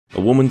A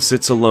woman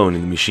sits alone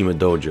in the Mishima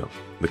dojo.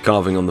 The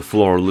carving on the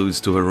floor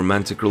alludes to her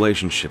romantic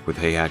relationship with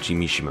Heihachi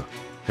Mishima.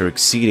 Her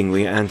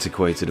exceedingly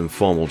antiquated and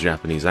formal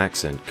Japanese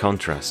accent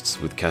contrasts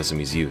with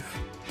Kazumi's youth.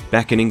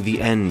 Beckoning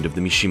the end of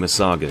the Mishima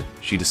saga,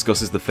 she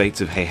discusses the fates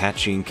of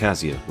Heihachi and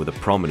Kazuya with a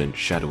prominent,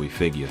 shadowy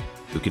figure.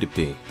 Who could it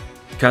be?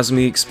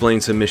 Kazumi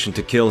explains her mission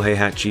to kill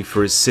Heihachi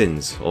for his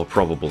sins, or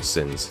probable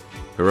sins,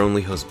 her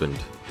only husband,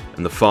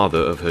 and the father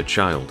of her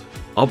child.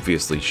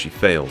 Obviously she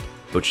failed,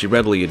 but she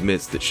readily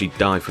admits that she'd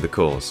die for the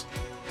cause.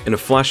 In a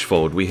flash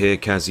forward, we hear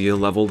Kazuya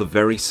level the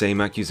very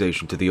same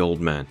accusation to the old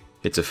man.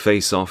 It's a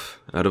face-off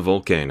at a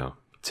volcano.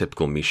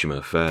 Typical Mishima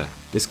affair.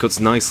 This cuts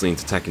nicely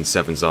into Tekken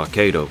 7's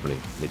arcade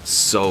opening. It's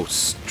so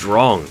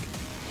strong!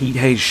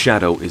 Heat-Hei's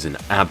shadow is an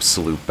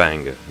absolute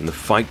banger, and the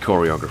fight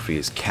choreography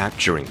is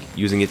capturing,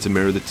 using it to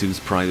mirror the two's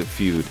private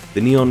feud.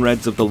 The neon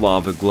reds of the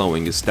lava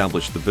glowing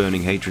establish the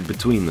burning hatred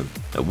between them.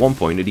 At one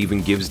point it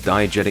even gives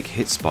diegetic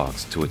hit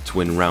sparks to a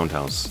twin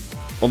roundhouse.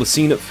 While the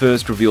scene at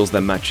first reveals their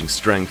matching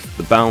strength,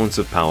 the balance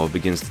of power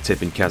begins to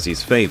tip in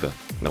Kazuya's favour,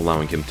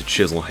 allowing him to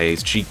chisel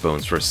Hei's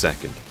cheekbones for a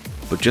second.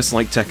 But just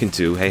like Tekken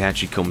 2,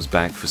 Heihachi comes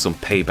back for some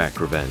payback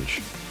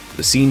revenge.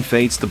 The scene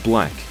fades to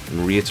black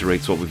and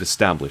reiterates what we've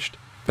established.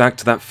 Back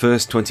to that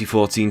first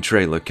 2014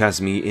 trailer,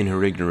 Kazumi in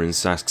her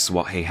ignorance asks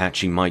what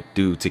Heihachi might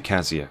do to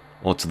Kazuya,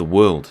 or to the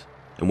world,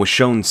 and we're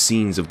shown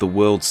scenes of the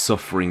world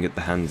suffering at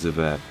the hands of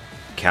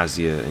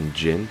Kazuya and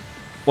Jin.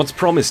 What's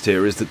promised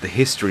here is that the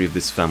history of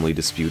this family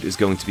dispute is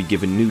going to be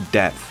given new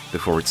depth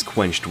before it's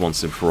quenched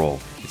once and for all.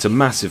 It's a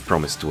massive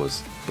promise to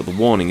us, but the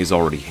warning is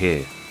already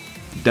here.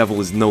 The devil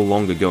is no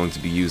longer going to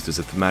be used as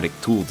a thematic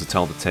tool to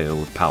tell the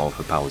tale of power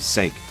for power's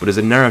sake, but as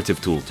a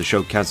narrative tool to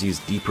show Kazuya's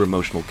deeper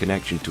emotional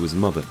connection to his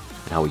mother,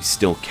 and how he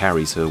still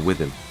carries her with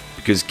him,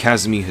 because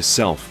Kazumi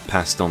herself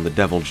passed on the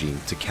devil gene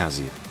to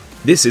Kazuya.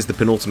 This is the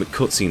penultimate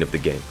cutscene of the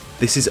game.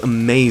 This is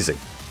amazing.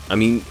 I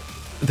mean,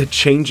 they're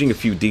changing a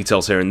few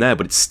details here and there,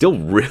 but it's still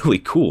really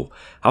cool.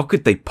 How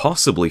could they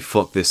possibly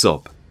fuck this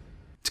up?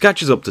 To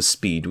catch us up to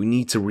speed, we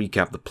need to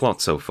recap the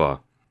plot so far.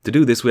 To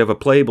do this, we have a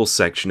playable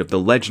section of the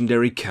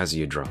legendary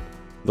Kazuya drop.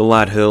 The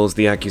lad hurls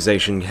the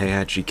accusation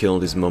Heihachi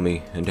killed his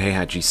mummy, and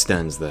Heihachi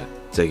stands there,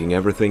 taking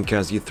everything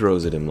Kazuya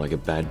throws at him like a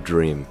bad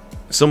dream.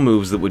 Some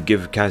moves that would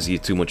give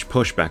Kazuya too much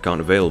pushback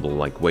aren't available,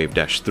 like Wave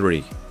Dash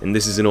 3, and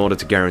this is in order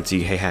to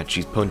guarantee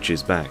Heihachi's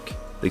punches back.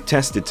 They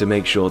tested to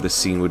make sure this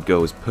scene would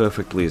go as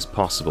perfectly as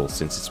possible,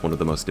 since it's one of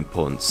the most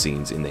important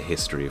scenes in the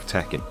history of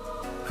Tekken.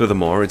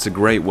 Furthermore, it's a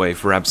great way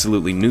for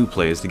absolutely new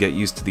players to get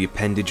used to the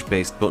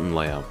appendage-based button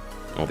layout,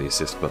 or the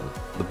assist button.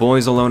 The boy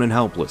is alone and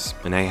helpless,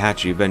 and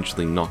Heihachi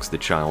eventually knocks the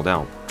child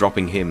out,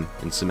 dropping him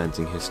and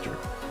cementing history.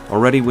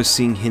 Already we're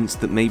seeing hints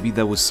that maybe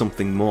there was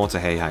something more to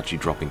Heihachi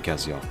dropping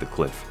Kazuya off the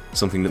cliff,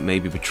 something that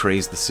maybe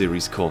betrays the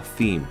series' core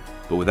theme,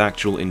 but with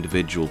actual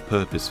individual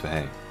purpose for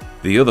Hei.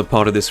 The other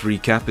part of this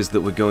recap is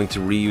that we're going to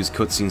reuse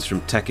cutscenes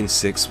from Tekken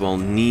 6 while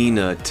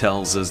Nina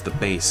tells us the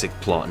basic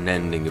plot and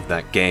ending of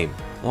that game.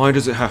 Why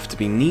does it have to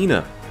be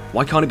Nina?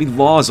 Why can't it be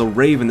Lars or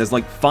Raven? There's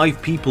like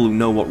 5 people who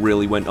know what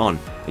really went on,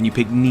 and you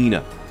pick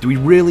Nina. Do we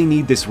really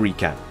need this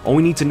recap? All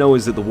we need to know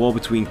is that the war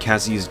between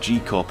Kazuya's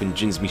G-Corp and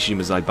Jin's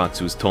Mishima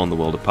Zaibatsu has torn the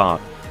world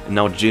apart, and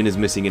now Jin is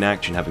missing in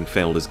action, having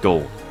failed his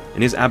goal.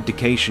 And his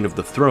abdication of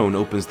the throne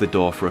opens the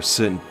door for a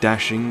certain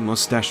dashing,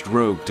 mustached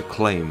rogue to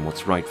claim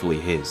what's rightfully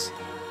his.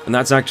 And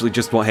that's actually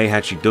just what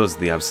Heihachi does,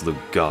 the absolute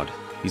god.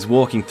 He's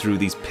walking through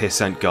these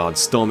pissant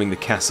guards, storming the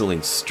castle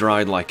in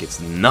stride like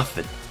it's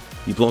nothing.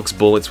 He blocks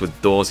bullets with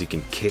doors he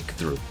can kick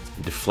through,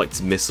 and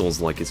deflects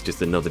missiles like it's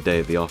just another day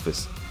at the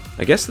office.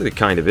 I guess that it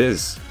kind of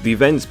is. The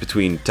events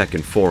between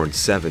Tekken 4 and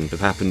 7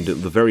 have happened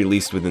at the very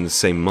least within the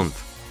same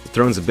month. The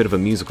throne's a bit of a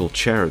musical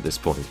chair at this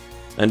point.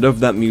 And of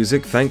that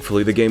music,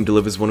 thankfully the game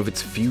delivers one of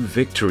its few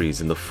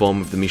victories in the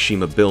form of the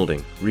Mishima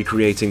building,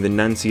 recreating the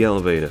Nancy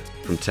elevator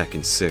from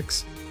Tekken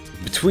 6.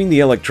 Between the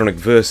electronic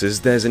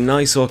verses, there's a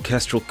nice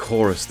orchestral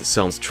chorus that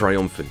sounds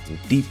triumphant and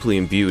deeply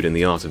imbued in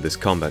the art of this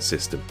combat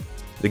system.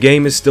 The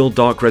game is still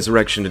Dark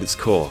Resurrection at its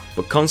core,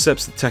 but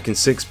concepts that Tekken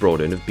 6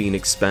 brought in have been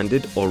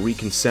expanded or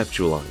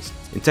reconceptualized.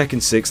 In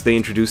Tekken 6 they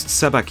introduced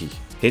sabaki,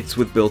 hits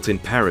with built-in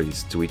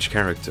parries to each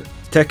character.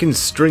 Tekken's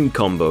string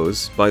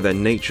combos, by their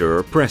nature, are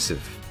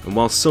oppressive, and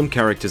while some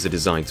characters are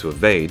designed to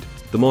evade,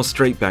 the more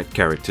straight-backed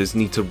characters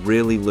need to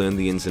really learn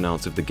the ins and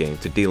outs of the game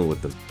to deal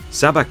with them.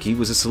 Sabaki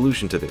was a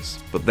solution to this,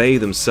 but they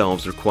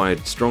themselves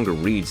required stronger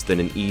reads than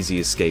an easy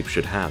escape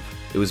should have.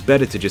 It was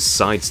better to just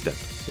sidestep.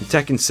 In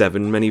Tekken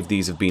 7, many of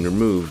these have been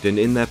removed, and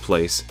in their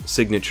place,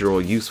 signature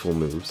or useful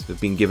moves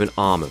have been given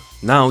armor.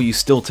 Now you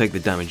still take the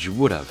damage you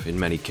would have in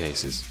many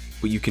cases,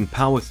 but you can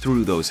power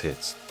through those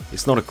hits.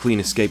 It's not a clean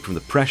escape from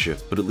the pressure,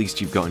 but at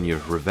least you've gotten your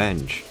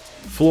revenge.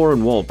 Floor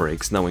and wall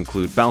breaks now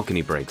include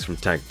balcony breaks from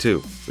Tag 2,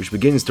 which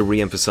begins to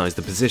re-emphasize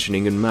the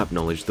positioning and map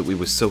knowledge that we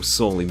were so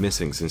sorely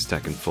missing since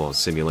Tekken 4's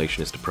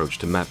simulationist approach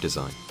to map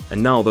design.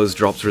 And now those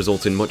drops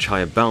result in much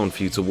higher bound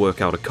for you to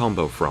work out a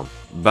combo from.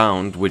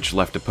 Bound, which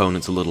left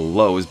opponents a little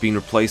low, has been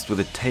replaced with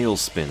a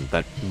tailspin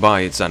that,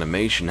 by its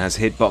animation, has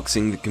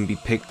hitboxing that can be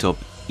picked up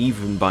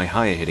even by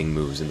higher hitting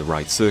moves in the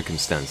right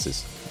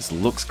circumstances. This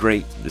looks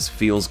great, this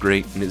feels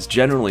great, and it's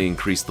generally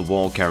increased the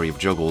wall carry of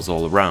juggles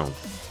all around.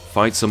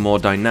 Fights are more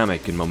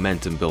dynamic and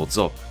momentum builds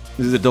up.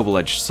 This is a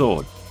double-edged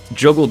sword.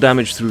 Juggle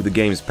damage through the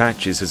game's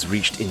patches has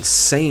reached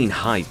insane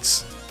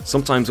heights,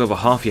 sometimes over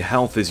half your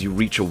health as you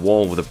reach a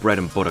wall with a bread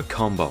and butter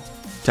combo.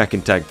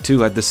 Tekken Tag 2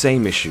 had the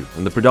same issue,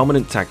 and the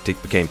predominant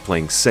tactic became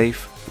playing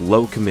safe,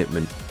 low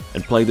commitment,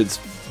 and play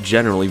that's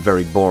generally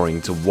very boring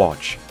to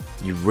watch.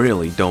 You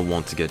really don't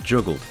want to get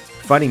juggled.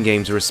 Fighting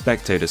games are a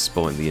spectator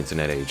sport in the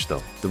internet age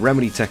though. The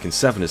remedy Tekken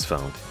 7 has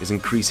found is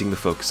increasing the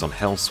focus on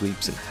hell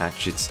sweeps and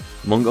hatchets,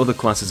 among other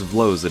classes of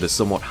lows that are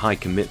somewhat high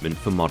commitment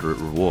for moderate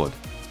reward.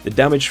 The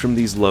damage from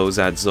these lows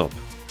adds up.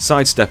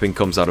 Sidestepping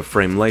comes out of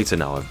frame later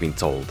now, I've been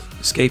told.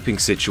 Escaping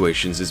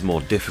situations is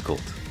more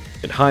difficult.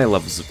 At higher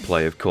levels of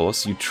play, of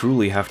course, you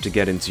truly have to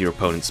get into your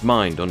opponent's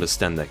mind,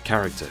 understand their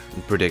character,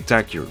 and predict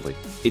accurately.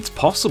 It's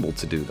possible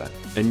to do that,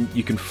 and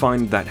you can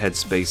find that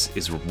headspace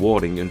is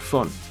rewarding and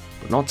fun.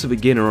 But not to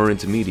beginner or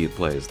intermediate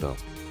players though.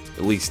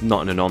 At least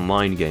not in an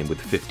online game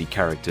with 50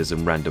 characters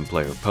and random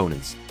player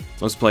opponents.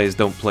 Most players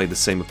don't play the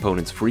same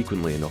opponents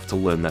frequently enough to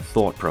learn their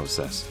thought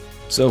process.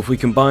 So if we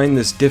combine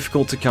this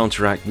difficult to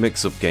counteract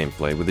mix-up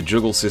gameplay with a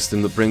juggle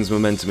system that brings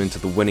momentum into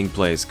the winning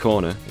player's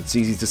corner, it's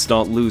easy to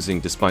start losing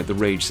despite the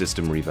rage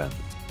system revamp.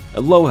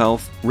 At low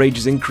health,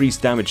 Rage's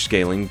increased damage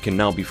scaling can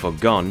now be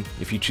forgone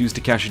if you choose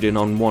to cash it in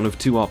on one of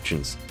two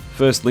options.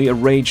 Firstly, a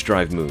Rage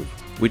Drive move,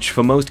 which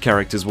for most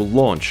characters will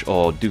launch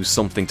or do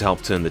something to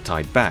help turn the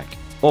tide back.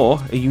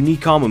 Or a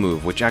unique armor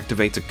move which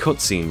activates a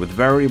cutscene with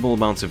variable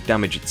amounts of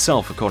damage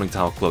itself according to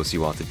how close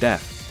you are to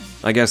death.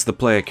 I guess the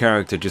player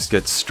character just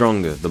gets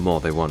stronger the more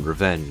they want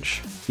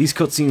revenge. These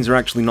cutscenes are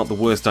actually not the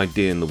worst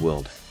idea in the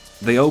world.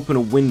 They open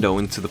a window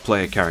into the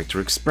player character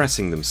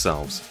expressing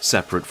themselves,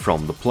 separate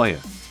from the player.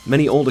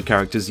 Many older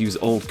characters use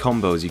old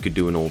combos you could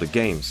do in older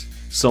games.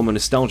 Some are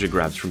nostalgia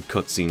grabs from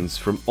cutscenes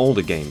from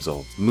older games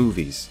or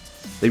movies.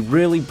 They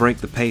really break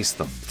the pace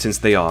though, since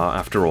they are,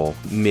 after all,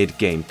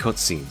 mid-game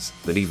cutscenes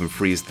that even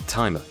freeze the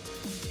timer.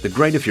 They're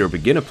great if you're a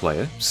beginner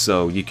player,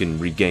 so you can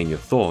regain your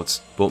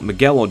thoughts, but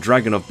Miguel or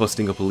Dragunov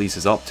busting up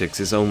Elisa's optics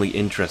is only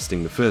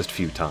interesting the first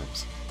few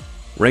times.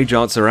 Rage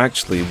arts are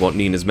actually what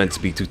Nina's meant to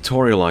be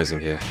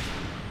tutorializing here.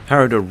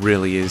 Haruda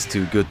really is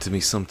too good to me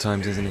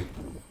sometimes, isn't he?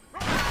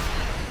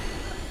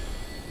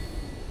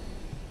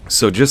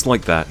 So just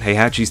like that,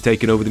 Heihachi's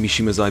taken over the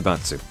Mishima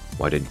Zaibatsu.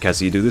 Why didn't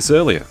Kazuya do this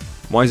earlier?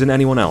 Why isn't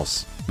anyone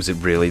else? Was it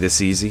really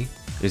this easy?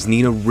 Is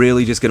Nina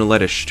really just gonna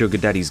let her sugar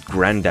daddy's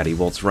granddaddy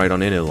waltz right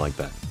on in her like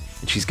that?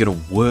 And she's gonna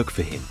work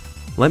for him?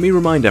 Let me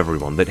remind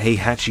everyone that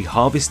Heihachi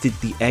harvested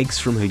the eggs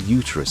from her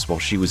uterus while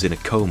she was in a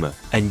coma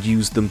and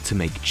used them to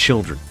make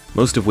children,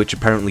 most of which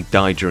apparently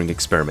died during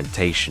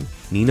experimentation.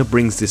 Nina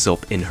brings this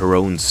up in her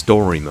own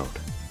story mode.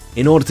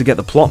 In order to get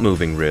the plot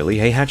moving really,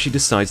 Heihachi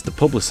decides to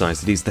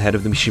publicize that he's the head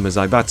of the Mishima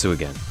Zaibatsu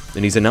again,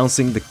 and he's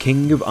announcing the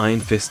King of Iron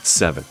Fist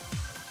 7.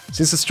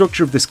 Since the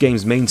structure of this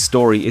game's main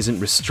story isn't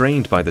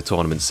restrained by the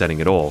tournament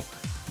setting at all,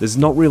 there's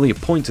not really a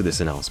point to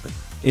this announcement.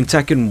 In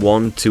Tekken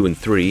 1, 2 and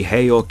 3,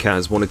 Hei or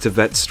Kaz wanted to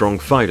vet strong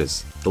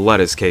fighters, the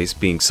latter's case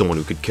being someone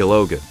who could kill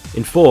Ogre.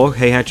 In 4,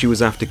 Heihachi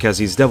was after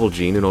Kazuya's Devil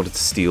Gene in order to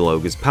steal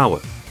Ogre's power,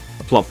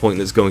 a plot point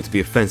that's going to be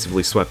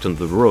offensively swept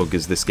under the rug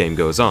as this game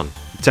goes on.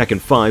 In Tekken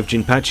 5,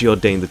 Jinpachi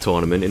ordained the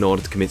tournament in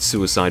order to commit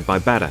suicide by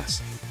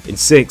badass. In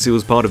 6, it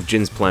was part of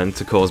Jin's plan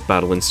to cause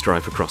battle and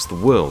strife across the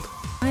world.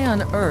 Why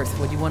on earth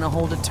would you want to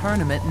hold a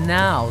tournament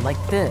now,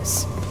 like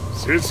this?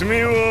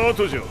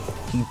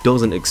 He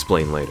doesn't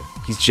explain later.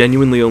 He's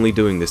genuinely only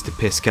doing this to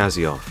piss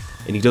Kazuya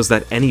off, and he does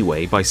that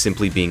anyway by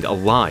simply being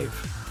alive.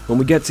 When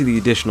we get to the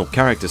additional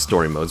character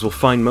story modes, we'll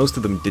find most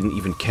of them didn't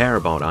even care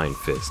about Iron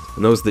Fist,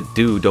 and those that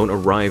do don't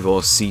arrive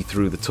or see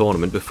through the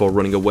tournament before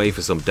running away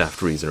for some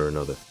daft reason or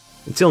another.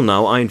 Until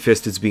now, Iron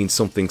Fist has been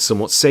something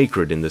somewhat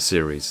sacred in the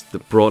series,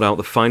 that brought out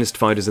the finest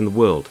fighters in the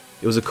world.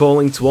 It was a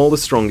calling to all the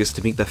strongest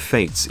to meet their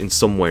fates in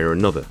some way or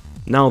another.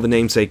 Now the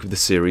namesake of the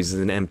series is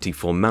an empty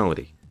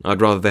formality.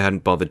 I'd rather they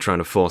hadn't bothered trying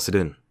to force it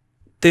in.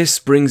 This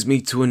brings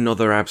me to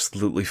another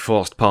absolutely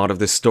forced part of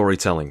this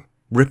storytelling.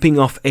 Ripping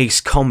off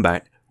Ace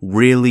Combat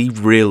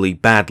really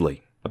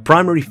badly. A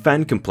primary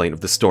fan complaint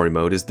of the story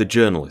mode is the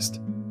Jouralist.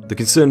 The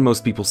concern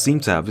most people seem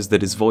to have is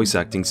that his voice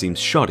acting seems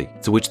shoddy,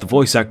 to which the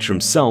voice actor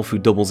himself, who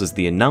doubles as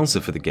the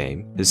announcer for the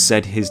game, has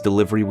said his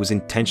delivery was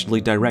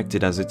intentionally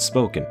directed as it's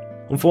spoken.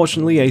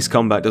 Unfortunately, Ace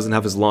Combat doesn't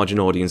have as large an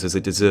audience as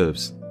it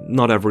deserves.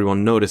 Not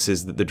everyone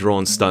notices that the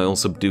drawn style,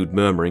 subdued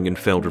murmuring, and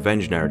failed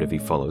revenge narrative he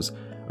follows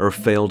are a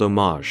failed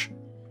homage.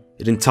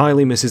 It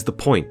entirely misses the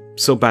point,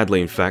 so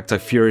badly in fact I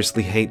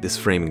furiously hate this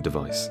framing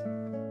device.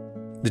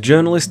 The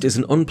Jouralist is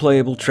an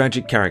unplayable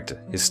tragic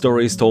character. His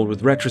story is told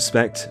with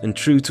retrospect, and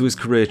true to his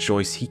career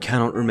choice, he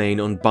cannot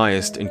remain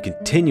unbiased and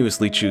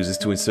continuously chooses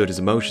to insert his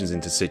emotions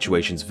into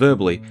situations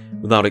verbally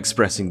without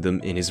expressing them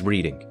in his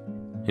reading.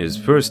 His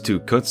first two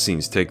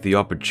cutscenes take the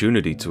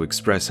opportunity to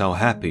express how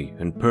happy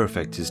and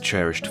perfect his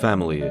cherished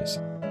family is,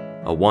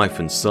 a wife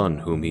and son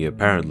whom he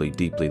apparently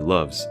deeply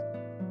loves.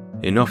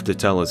 Enough to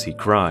tell us he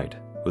cried,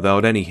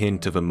 without any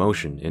hint of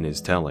emotion in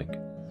his telling.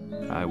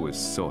 I was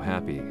so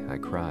happy I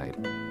cried.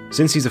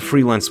 Since he's a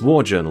freelance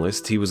war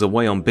journalist, he was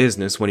away on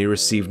business when he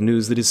received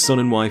news that his son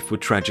and wife were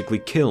tragically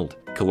killed,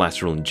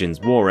 collateral in Jin's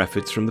war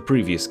efforts from the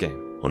previous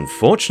game.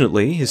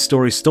 Unfortunately, his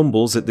story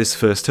stumbles at this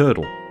first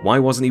hurdle. Why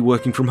wasn't he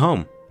working from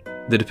home?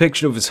 The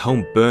depiction of his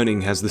home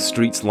burning has the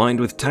streets lined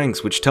with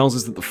tanks, which tells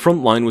us that the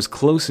front line was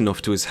close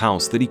enough to his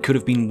house that he could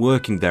have been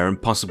working there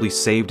and possibly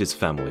saved his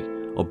family,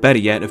 or better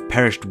yet, have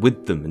perished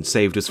with them and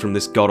saved us from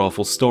this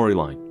god-awful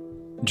storyline.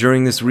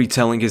 During this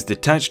retelling, his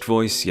detached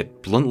voice,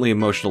 yet bluntly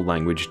emotional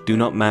language, do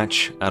not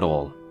match at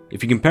all.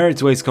 If you compare it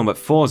to Ace Combat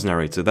 4's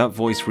narrator, that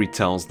voice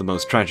retells the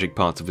most tragic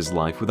parts of his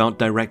life without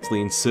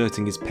directly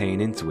inserting his pain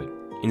into it.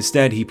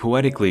 Instead, he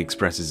poetically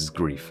expresses his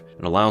grief,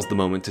 and allows the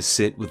moment to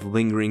sit with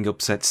lingering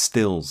upset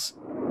stills.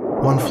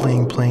 One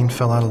fleeing plane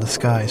fell out of the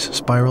skies,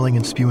 spiraling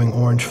and spewing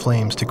orange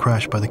flames to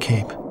crash by the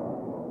Cape.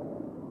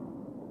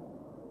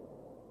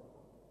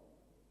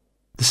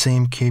 The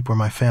same Cape where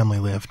my family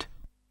lived.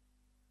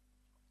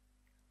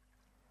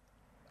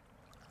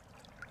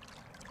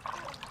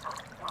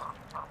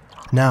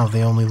 Now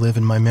they only live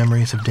in my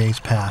memories of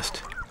days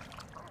past.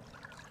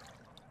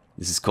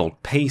 This is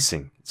called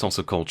pacing. It's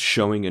also called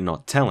showing and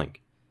not telling.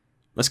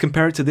 Let's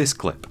compare it to this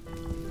clip.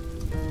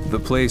 The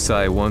place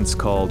I once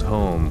called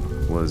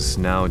home was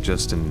now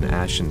just an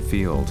ashen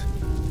field,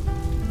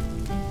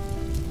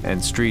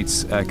 and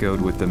streets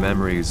echoed with the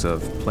memories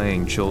of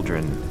playing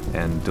children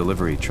and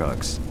delivery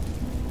trucks.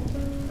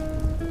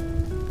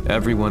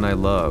 Everyone I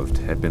loved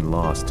had been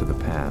lost to the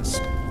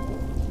past.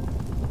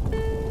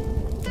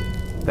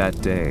 That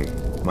day,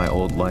 my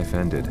old life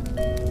ended,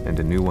 and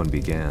a new one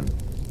began.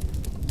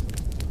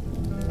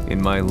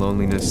 In my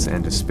loneliness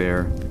and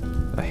despair,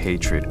 a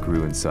hatred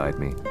grew inside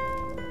me.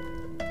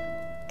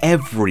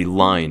 Every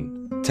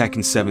line Tekken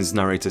 7's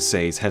narrator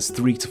says has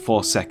 3 to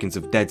 4 seconds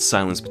of dead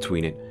silence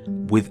between it,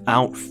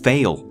 without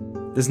fail.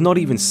 There's not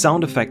even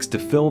sound effects to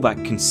fill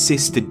that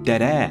consistent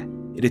dead air.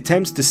 It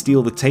attempts to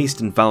steal the taste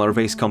and valor of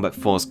Ace Combat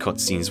 4's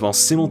cutscenes while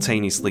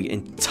simultaneously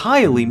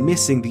entirely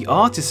missing the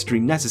artistry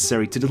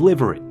necessary to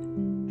deliver it.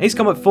 Ace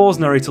Combat 4's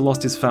narrator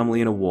lost his family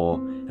in a war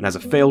and has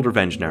a failed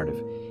revenge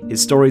narrative. His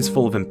story is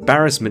full of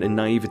embarrassment and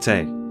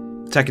naivete.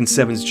 Tekken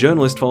 7's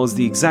Jouralist follows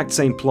the exact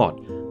same plot,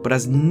 but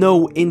has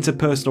no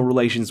interpersonal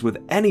relations with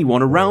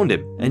anyone around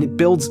him, and it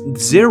builds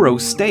zero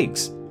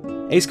stakes.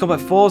 Ace Combat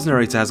 4's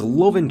narrator has a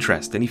love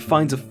interest, and he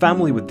finds a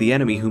family with the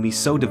enemy whom he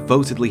so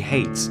devotedly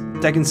hates.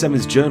 Tekken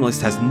 7's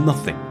Jouralist has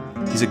nothing.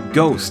 He's a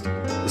ghost.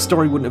 The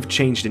story wouldn't have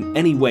changed in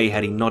any way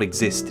had he not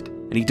existed,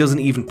 and he doesn't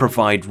even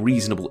provide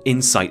reasonable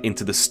insight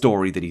into the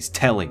story that he's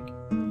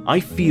telling. I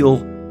feel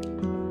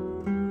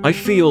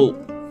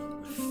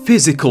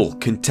physical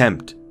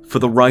contempt for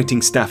the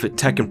writing staff at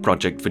Tekken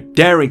Project for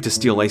daring to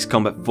steal Ace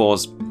Combat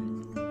 4's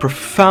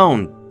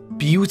profound,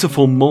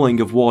 beautiful mulling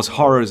of war's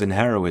horrors and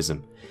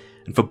heroism,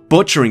 and for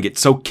butchering it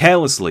so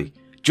carelessly,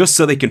 just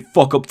so they can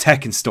fuck up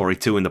Tekken Story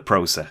 2 in the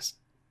process.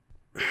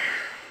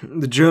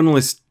 The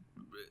journalist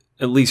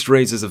at least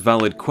raises a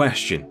valid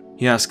question.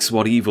 He asks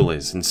what evil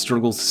is, and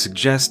struggles to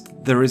suggest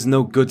there is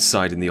no good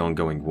side in the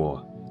ongoing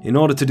war. In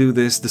order to do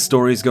this, the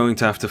story is going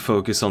to have to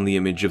focus on the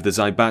image of the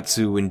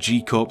Zaibatsu and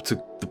G-Corp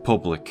to the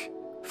public,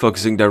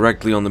 focusing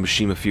directly on the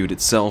Mishima feud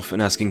itself and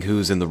asking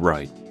who's in the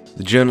right.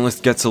 The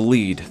journalist gets a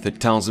lead that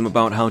tells him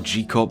about how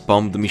G-Corp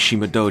bombed the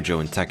Mishima dojo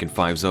in Tekken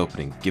 5's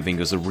opening,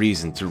 giving us a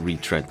reason to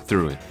retread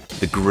through it.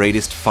 The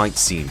greatest fight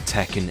scene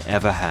Tekken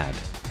ever had.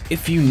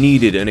 If you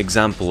needed an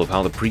example of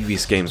how the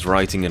previous game's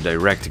writing and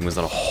directing was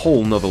on a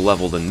whole nother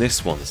level than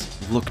this one's,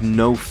 look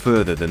no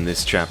further than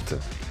this chapter.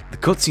 The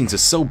cutscenes are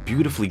so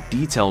beautifully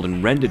detailed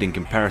and rendered in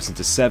comparison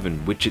to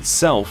 7, which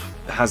itself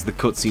has the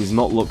cutscenes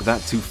not look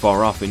that too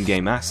far off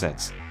in-game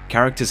assets.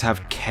 Characters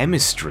have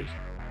chemistry.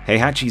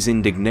 Heihachi's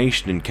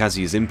indignation and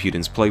Kazuya's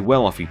impudence play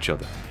well off each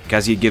other.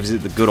 Kazuya gives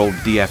it the good old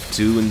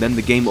DF2, and then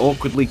the game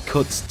awkwardly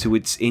cuts to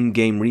its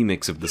in-game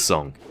remix of the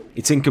song.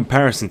 It's in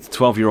comparison to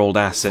 12-year-old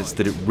assets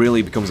that it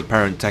really becomes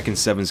apparent Tekken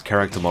 7's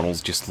character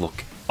models just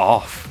look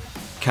off.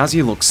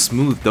 Kazuya looks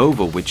smoothed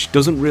over, which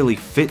doesn't really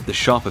fit the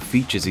sharper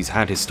features he's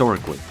had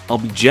historically. I'll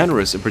be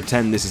generous and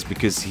pretend this is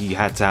because he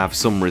had to have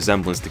some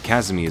resemblance to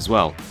Kazumi as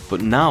well,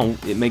 but now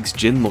it makes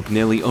Jin look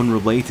nearly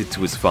unrelated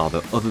to his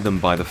father other than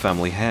by the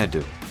family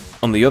hairdo.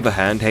 On the other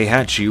hand,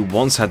 Heihachi, who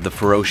once had the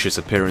ferocious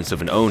appearance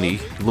of an Oni,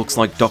 looks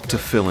like Dr.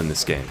 Phil in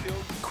this game.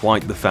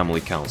 Quite the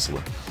family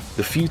counselor.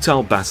 The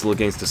futile battle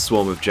against a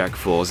swarm of Jack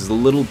 4s is a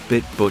little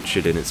bit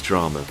butchered in its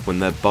drama, when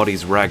their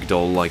bodies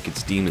ragdoll like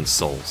it's demon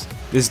souls.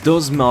 This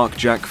does mark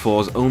Jack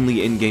 4's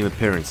only in-game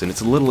appearance, and it's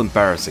a little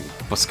embarrassing.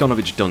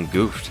 Boskonovich done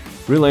goofed.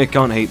 Really, I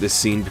can't hate this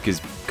scene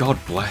because God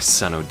bless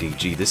Sano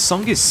DG, this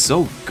song is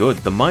so good.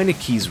 The minor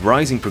key's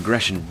rising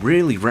progression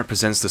really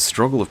represents the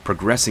struggle of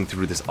progressing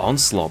through this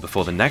onslaught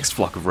before the next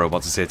flock of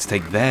robots is here to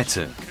take their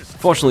turn.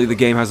 Fortunately, the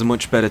game has a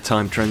much better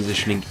time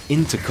transitioning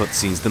into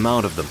cutscenes than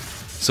out of them.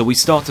 So we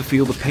start to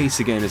feel the pace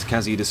again as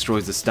Kazuya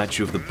destroys the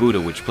statue of the Buddha,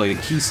 which played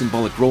a key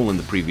symbolic role in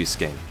the previous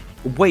game.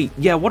 Wait,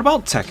 yeah, what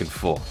about Tekken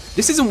 4?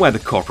 This isn't where the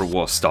corporate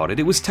war started,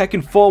 it was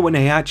Tekken 4 when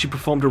Heihachi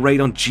performed a raid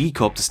on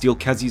G-Corp to steal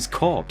Kazuya's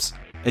corpse.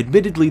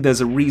 Admittedly,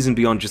 there's a reason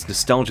beyond just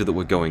nostalgia that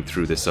we're going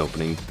through this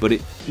opening, but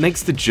it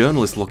makes the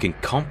journalist look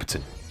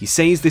incompetent. He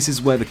says this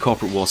is where the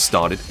corporate war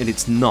started, and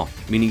it's not,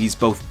 meaning he's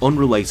both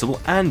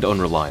unrelatable and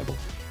unreliable.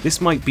 This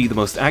might be the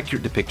most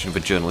accurate depiction of a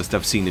journalist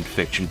I've seen in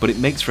fiction, but it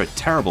makes for a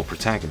terrible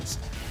protagonist.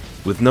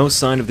 With no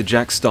sign of the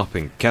jack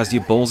stopping,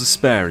 Kazuya balls a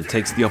spare and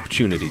takes the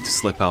opportunity to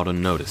slip out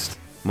unnoticed.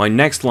 My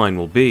next line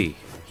will be,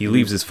 he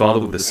leaves his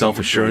father with the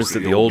self-assurance that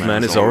the old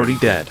man is already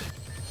dead.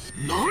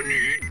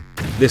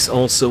 This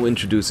also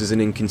introduces an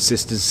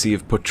inconsistency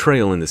of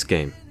portrayal in this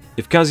game.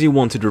 If Kazuya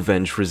wanted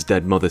revenge for his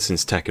dead mother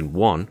since Tekken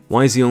 1,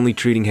 why is he only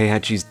treating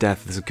Heihachi's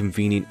death as a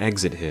convenient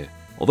exit here?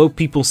 Although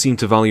people seem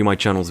to value my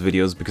channel's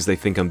videos because they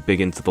think I'm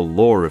big into the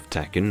lore of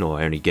Tekken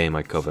or any game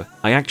I cover,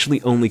 I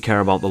actually only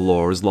care about the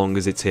lore as long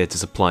as it's here to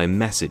supply a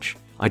message.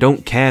 I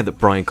don't care that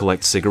Brian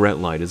collects cigarette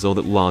lighters or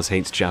that Lars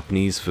hates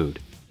Japanese food.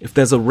 If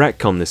there's a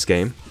retcon this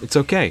game, it's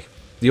okay.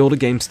 The older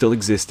games still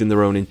exist in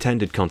their own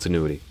intended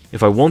continuity.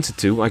 If I wanted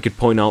to, I could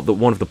point out that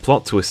one of the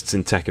plot twists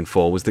in Tekken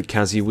 4 was that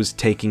Kazuya was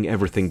taking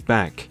everything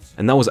back,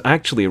 and that was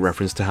actually a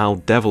reference to how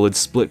Devil had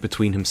split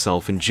between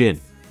himself and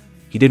Jin.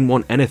 He didn't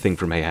want anything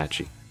from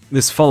Heihachi.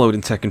 This followed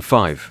in Tekken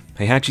 5.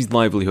 Heihachi's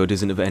livelihood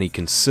isn't of any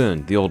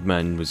concern, the old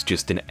man was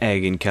just an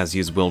egg in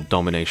Kazuya's world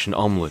domination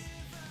omelette.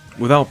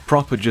 Without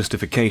proper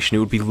justification, it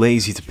would be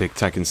lazy to pick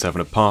Tekken 7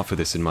 apart for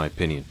this in my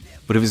opinion.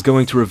 But if it's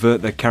going to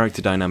revert their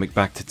character dynamic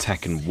back to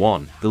Tekken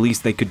 1, the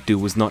least they could do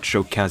was not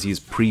show Kazuya's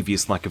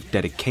previous lack of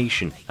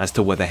dedication as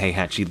to whether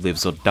Heihachi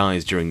lives or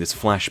dies during this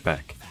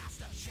flashback.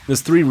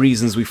 There's 3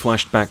 reasons we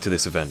flashed back to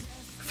this event.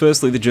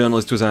 Firstly, the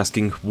journalist was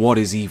asking, what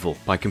is evil,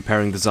 by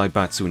comparing the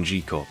Zaibatsu and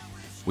G-Corp,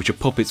 which are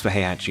puppets for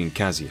Heihachi and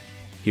Kazuya.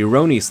 He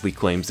erroneously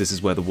claims this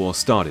is where the war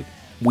started.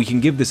 We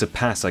can give this a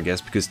pass, I guess,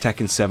 because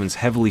Tekken 7's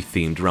heavily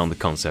themed around the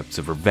concepts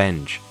of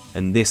revenge,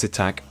 and this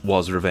attack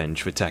was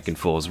revenge for Tekken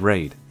 4's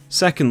raid.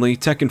 Secondly,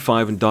 Tekken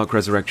 5 and Dark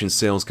Resurrection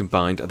sales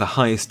combined are the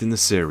highest in the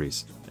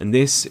series, and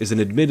this is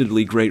an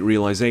admittedly great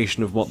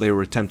realization of what they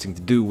were attempting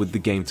to do with the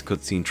game to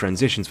cutscene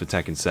transitions for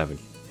Tekken 7.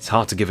 It's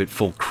hard to give it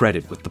full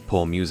credit with the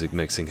poor music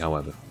mixing,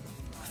 however.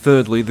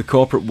 Thirdly, the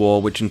corporate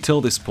war, which until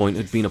this point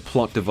had been a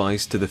plot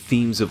device to the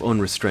themes of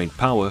unrestrained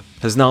power,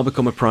 has now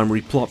become a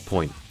primary plot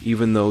point,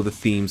 even though the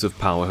themes of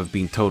power have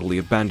been totally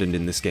abandoned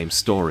in this game's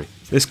story.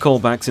 This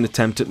callback's an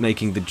attempt at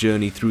making the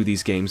journey through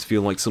these games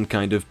feel like some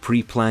kind of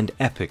pre-planned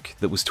epic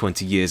that was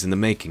 20 years in the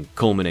making,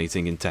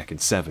 culminating in Tekken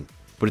 7.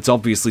 But it's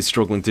obviously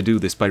struggling to do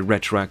this by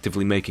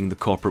retroactively making the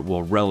corporate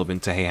war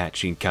relevant to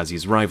Heihachi and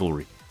Kazuya's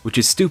rivalry. Which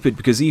is stupid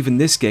because even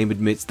this game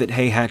admits that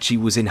Heihachi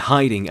was in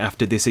hiding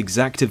after this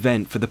exact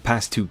event for the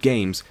past 2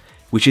 games,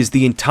 which is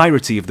the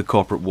entirety of the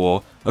corporate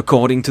war,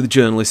 according to the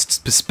journalist's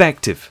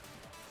perspective.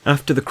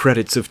 After the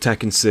credits of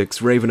Tekken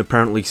 6, Raven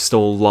apparently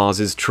stole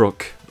Lars's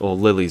truck, or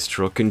Lily's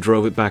truck, and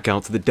drove it back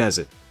out to the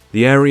desert.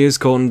 The area is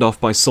cordoned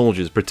off by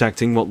soldiers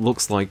protecting what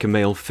looks like a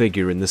male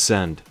figure in the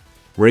sand.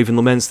 Raven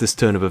laments this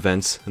turn of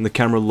events, and the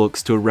camera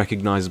looks to a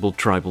recognizable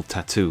tribal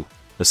tattoo,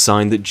 a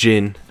sign that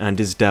Jin and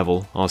his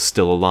devil are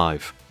still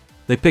alive.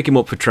 They pick him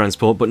up for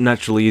transport, but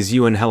naturally his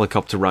UN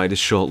helicopter ride is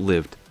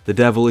short-lived. The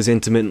devil is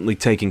intermittently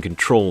taking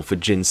control for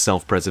Jin's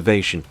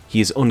self-preservation. He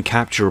is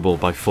uncapturable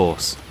by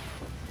force.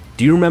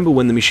 Do you remember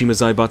when the Mishima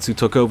Zaibatsu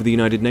took over the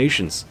United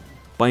Nations?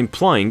 By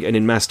implying, and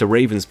in Master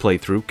Raven's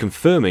playthrough,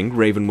 confirming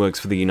Raven works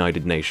for the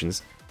United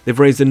Nations, they've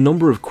raised a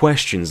number of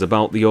questions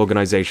about the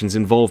organization's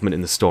involvement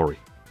in the story.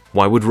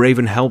 Why would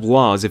Raven help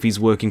Lars if he's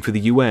working for the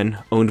UN,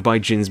 owned by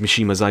Jin's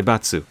Mishima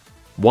Zaibatsu?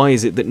 Why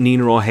is it that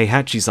Nina or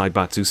Heihachi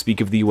Zaibatsu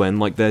speak of the UN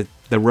like they're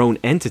their own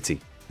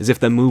entity, as if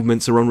their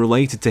movements are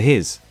unrelated to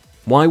his?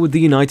 Why would the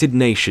United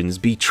Nations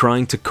be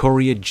trying to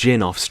courier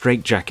Jin off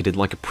straitjacketed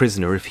like a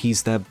prisoner if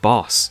he's their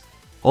boss?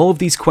 All of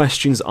these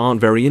questions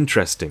aren't very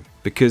interesting,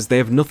 because they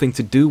have nothing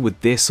to do with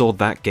this or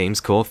that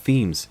game's core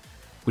themes,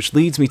 which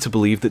leads me to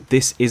believe that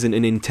this isn't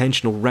an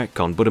intentional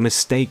retcon but a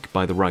mistake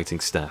by the writing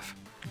staff.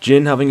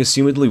 Jin, having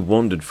assumedly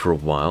wandered for a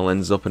while,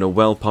 ends up in a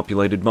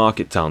well-populated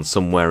market town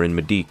somewhere in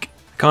Medique.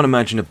 Can't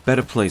imagine a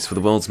better place for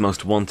the world's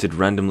most wanted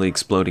randomly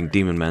exploding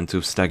demon man to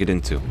have staggered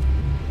into.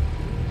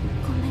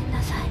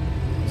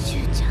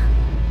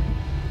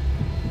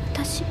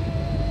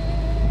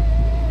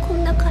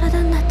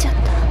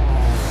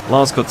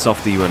 Lars cuts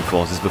off the UN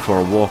forces before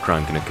a war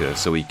crime can occur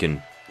so he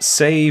can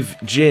save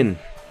Jin.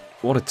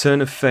 What a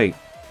turn of fate.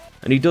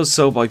 And he does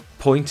so by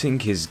pointing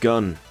his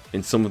gun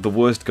in some of the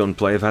worst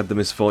gunplay I've had the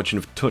misfortune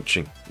of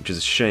touching, which is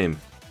a shame.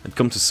 I'd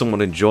come to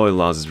somewhat enjoy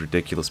Lars's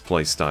ridiculous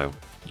playstyle.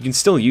 You can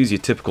still use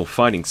your typical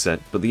fighting set,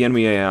 but the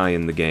enemy AI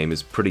in the game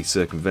is pretty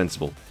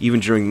circumventable, even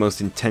during the most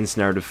intense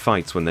narrative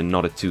fights when they're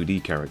not a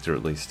 2D character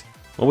at least.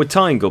 While we're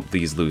tying up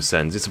these loose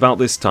ends, it's about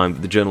this time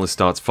that the journalist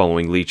starts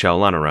following Lee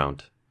Chaolan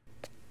around.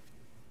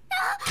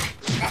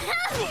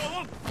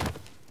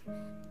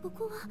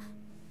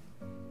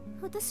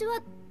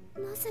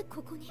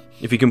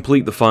 If you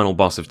complete the final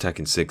boss of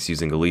Tekken 6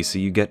 using Elisa,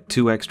 you get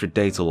 2 extra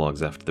data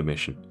logs after the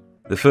mission.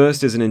 The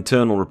first is an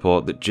internal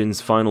report that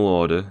Jin's final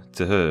order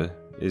to her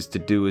is to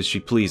do as she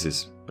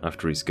pleases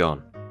after he's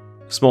gone.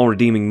 A small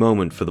redeeming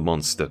moment for the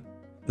monster.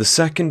 The The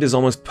second is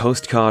almost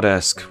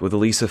postcard-esque, with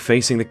Elisa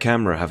facing the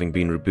camera having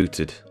been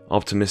rebooted,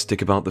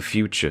 optimistic about the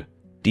future,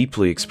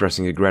 deeply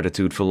expressing a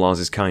gratitude for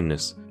Lars'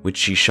 kindness, which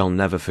she shall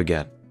never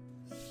forget.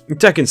 In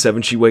Tekken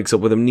 7 she wakes up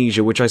with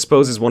amnesia, which I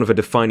suppose is one of her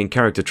defining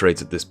character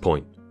traits at this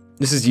point.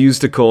 This is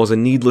used to cause a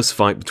needless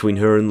fight between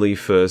her and Lee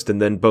first,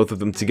 and then both of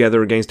them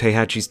together against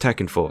Heihachi's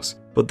Tekken Force.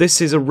 But this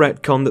is a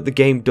retcon that the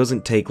game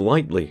doesn't take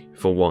lightly,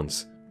 for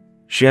once.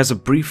 She has a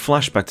brief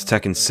flashback to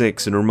Tekken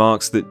 6 and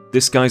remarks that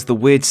this guy's the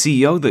weird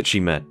CEO that she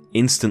met,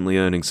 instantly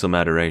earning some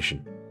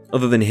adoration.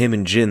 Other than him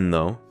and Jin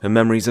though, her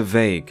memories are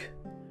vague.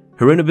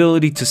 Her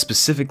inability to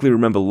specifically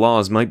remember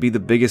Lars might be the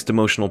biggest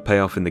emotional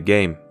payoff in the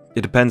game.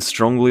 It depends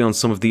strongly on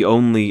some of the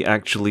only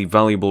actually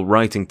valuable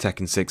writing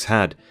Tekken 6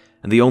 had,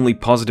 and the only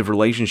positive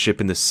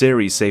relationship in the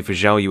series save for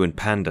Xiaoyu and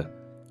Panda.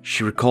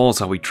 She recalls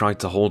how he tried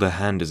to hold her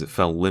hand as it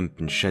fell limp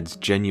and sheds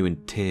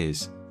genuine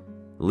tears.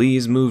 Lee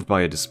is moved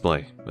by her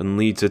display, and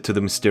leads her to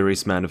the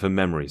mysterious man of her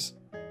memories.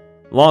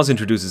 Lars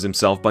introduces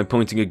himself by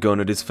pointing a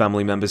gun at his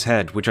family member's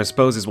head, which I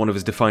suppose is one of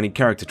his defining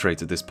character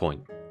traits at this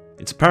point.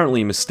 It's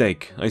apparently a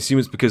mistake. I assume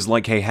it's because,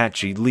 like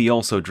Heihachi, Lee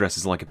also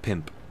dresses like a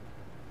pimp.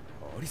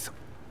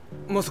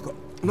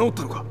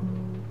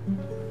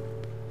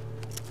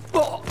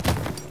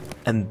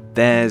 And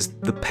there's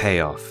the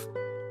payoff.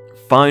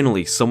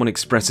 Finally, someone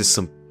expresses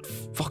some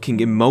fucking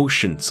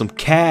emotion, some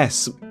care,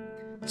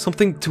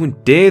 something to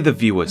endear the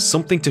viewer,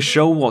 something to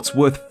show what's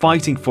worth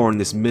fighting for in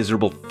this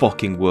miserable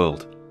fucking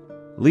world.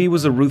 Lee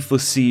was a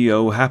ruthless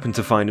CEO who happened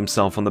to find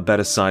himself on the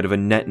better side of a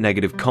net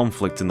negative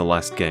conflict in the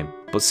last game.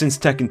 But since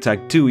Tekken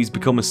Tag 2, he's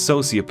become a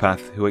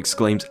sociopath who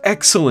exclaims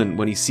 "excellent"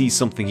 when he sees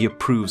something he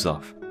approves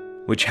of.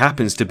 Which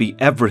happens to be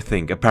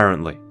everything,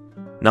 apparently.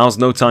 Now's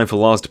no time for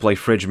Lars to play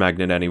Fridge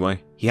Magnet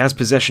anyway. He has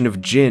possession of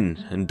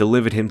Jin, and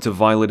delivered him to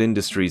Violet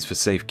Industries for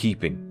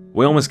safekeeping.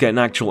 We almost get an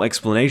actual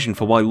explanation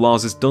for why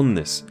Lars has done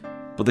this,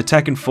 but the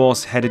Tekken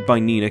Force headed by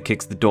Nina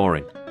kicks the door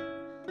in.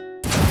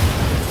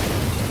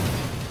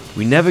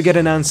 We never get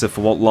an answer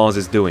for what Lars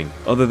is doing,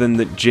 other than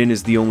that Jin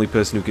is the only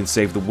person who can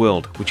save the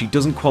world, which he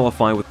doesn't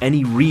qualify with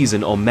any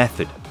reason or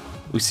method.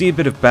 We see a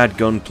bit of bad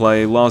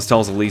gunplay, Lars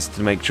tells Elisa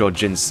to make sure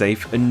Jin's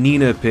safe, and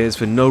Nina appears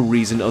for no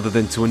reason other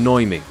than to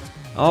annoy me.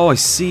 Oh, I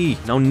see.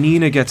 Now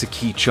Nina gets a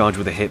key charge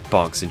with a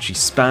hitbox, and she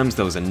spams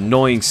those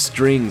annoying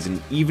strings,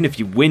 and even if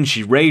you win,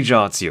 she rage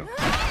arts you.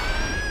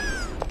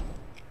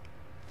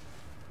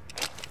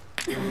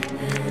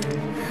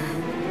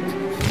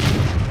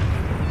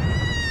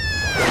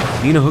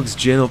 Nina hooks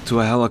Jin up to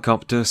a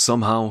helicopter,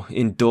 somehow,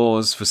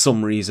 indoors, for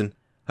some reason.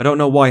 I don't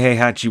know why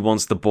Heihachi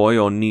wants the boy,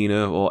 or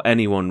Nina, or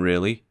anyone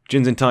really.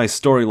 Jin's entire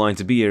storyline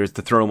to be here is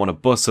to throw him on a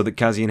bus so that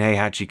Kazuya and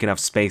Heihachi can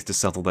have space to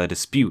settle their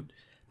dispute,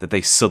 that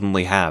they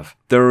suddenly have.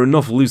 There are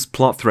enough loose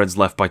plot threads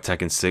left by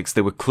Tekken 6,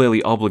 they were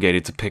clearly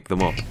obligated to pick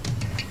them up.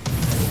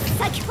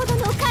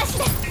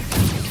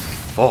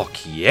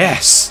 Fuck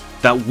yes!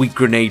 That weak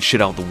grenade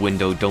shit out the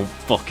window don't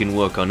fucking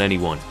work on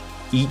anyone.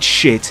 Eat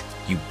shit,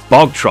 you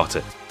bog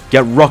trotter.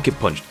 Get rocket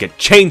punched, get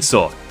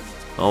chainsawed.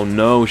 Oh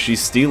no,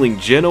 she's stealing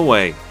Jin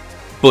away.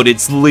 But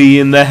it's Lee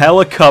in the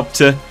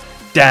helicopter.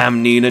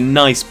 Damn Nina,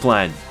 nice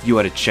plan. You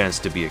had a chance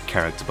to be a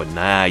character, but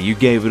nah, you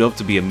gave it up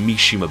to be a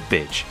Mishima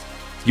bitch.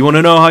 You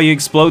wanna know how you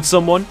explode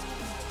someone?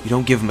 You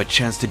don't give him a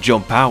chance to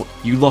jump out.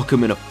 You lock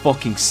him in a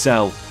fucking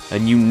cell,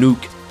 and you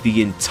nuke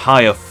the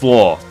entire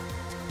floor.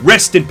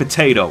 Rest in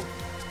potato.